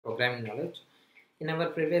programming knowledge. In our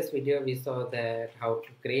previous video we saw that how to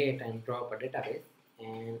create and drop a database,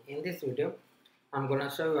 and in this video I'm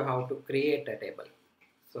gonna show you how to create a table.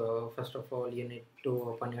 So first of all you need to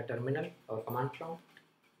open your terminal or command prompt.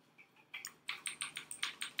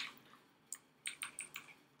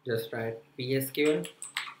 Just write psql.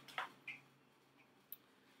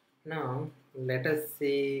 Now let us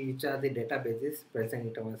see which are the databases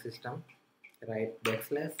present in our system. Write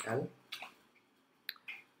 \l.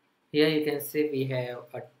 Here you can see we have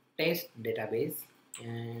a test database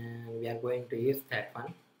and we are going to use that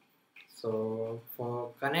one. So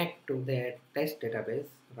for connect to the test database,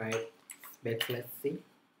 write \c,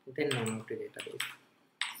 then name of the database,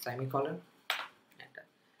 semicolon, enter.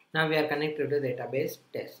 Now we are connected to the database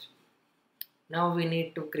test. Now we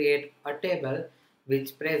need to create a table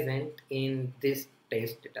which present in this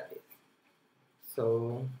test database.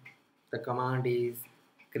 So the command is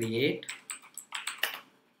create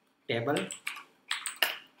table,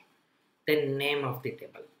 then name of the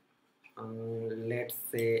table. Let's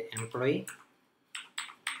say employee.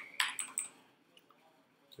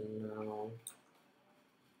 Now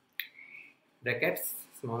brackets,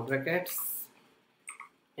 small brackets,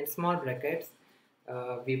 in small brackets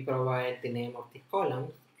we provide the name of the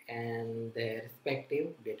columns and their respective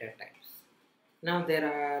data types. Now there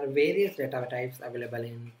are various data types available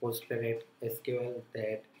in PostgreSQL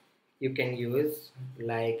that you can use.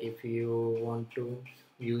 Like if you want to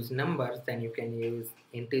use numbers, then you can use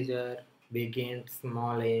integer, big int,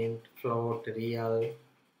 small int, float, real.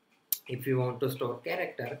 If you want to store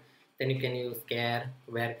character, then you can use char,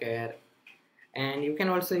 varchar, and you can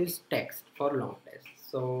also use text for long text.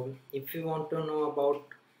 So if you want to know about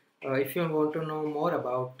more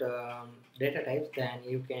about data types, then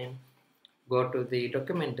you can go to the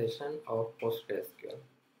documentation of PostgreSQL.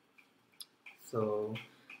 So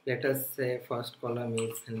let us say first column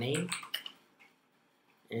is name,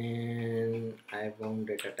 and I want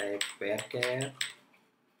data type varchar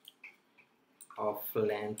of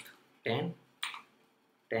length 10.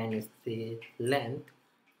 10 is the length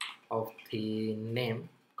of the name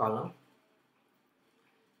column.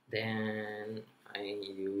 Then I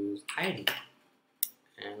use ID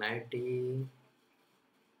and ID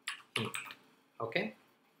int. Okay.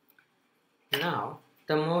 Now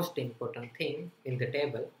the most important thing in the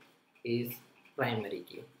table is primary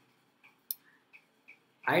key.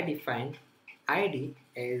 I defined ID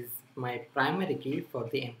as my primary key for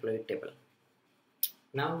the employee table.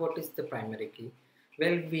 Now what is the primary key?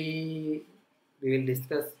 Well, we will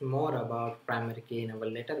discuss more about primary key in our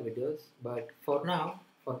later videos, but for now,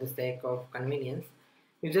 for the sake of convenience,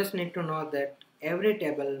 you just need to know that every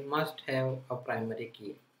table must have a primary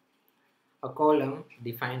key, a column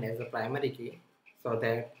defined as a primary key, so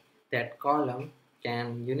that that column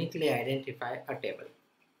can uniquely identify a table.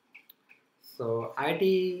 So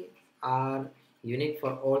ID are unique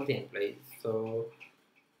for all the employees, so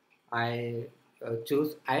I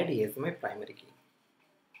choose ID as my primary key.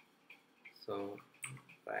 So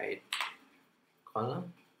write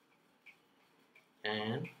column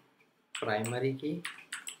and primary key,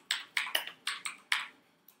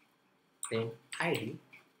 then ID,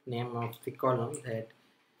 name of the column that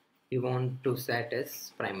you want to set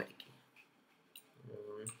as primary key.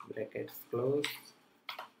 Brackets close.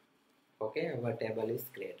 Okay, our table is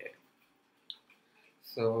created.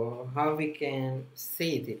 So how we can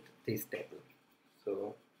see this table?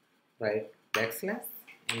 So write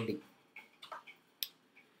 \and d.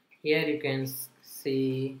 Here you can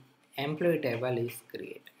see employee table is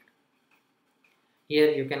created.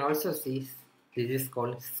 Here you can also see this is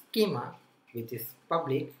called schema, which is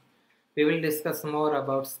public. We will discuss more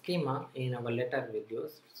about schema in our later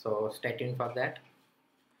videos, so stay tuned for that.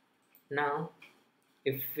 Now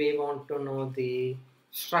if we want to know the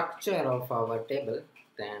structure of our table,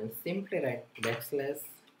 then simply write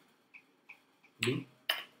 \d,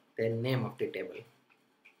 then name of the table.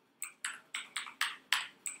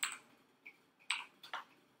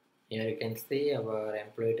 Here you can see our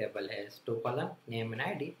employee table has two columns, name and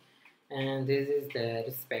ID, and this is the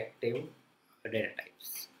respective data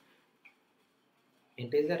types,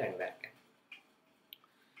 integer and varchar.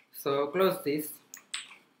 So close this.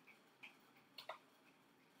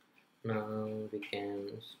 Now we can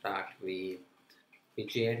start with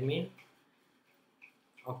pgadmin.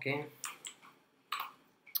 Okay.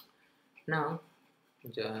 Now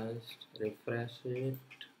just refresh it.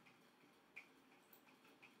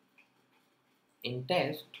 In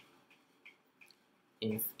test,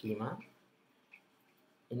 in schema,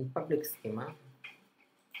 in public schema,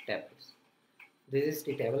 tables. This is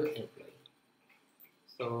the table employee.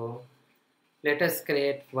 So let us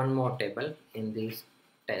create one more table in this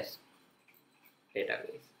test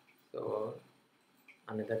database. So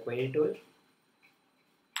another query tool,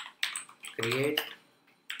 create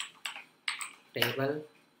table.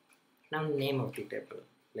 Now name of the table,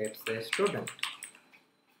 let's say student.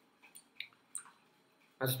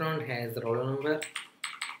 A student has roll number,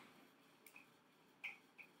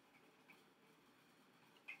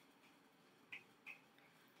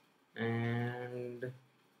 and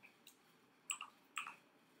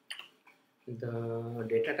the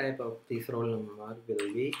data type of this roll number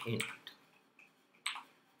will be int,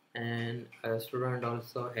 and a student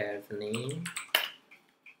also has name.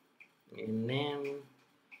 Name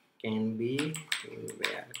can be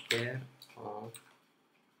varchar of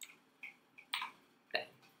type.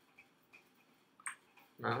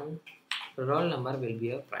 Now roll number will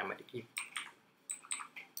be a primary key.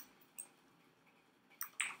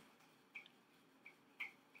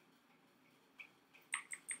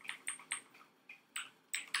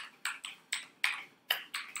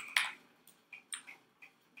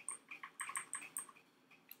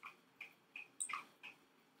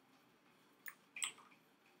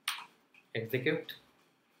 Execute,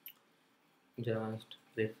 just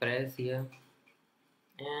refresh here,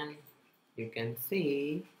 and you can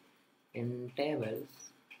see in tables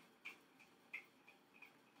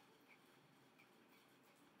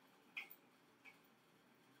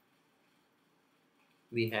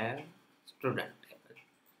we have student table.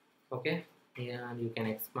 Okay, here you can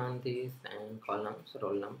expand this and columns,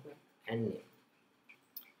 roll number and name.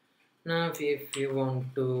 Now if you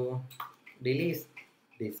want to delete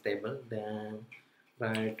this table, then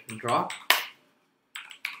write drop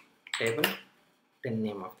table, then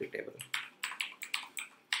name of the table.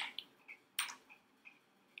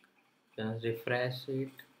 Just refresh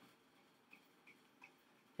it,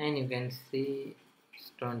 and you can see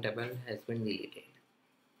student table has been deleted.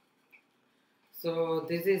 So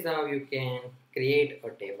this is how you can create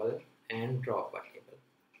a table and drop a table.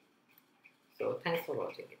 So thanks for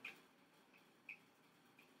watching it.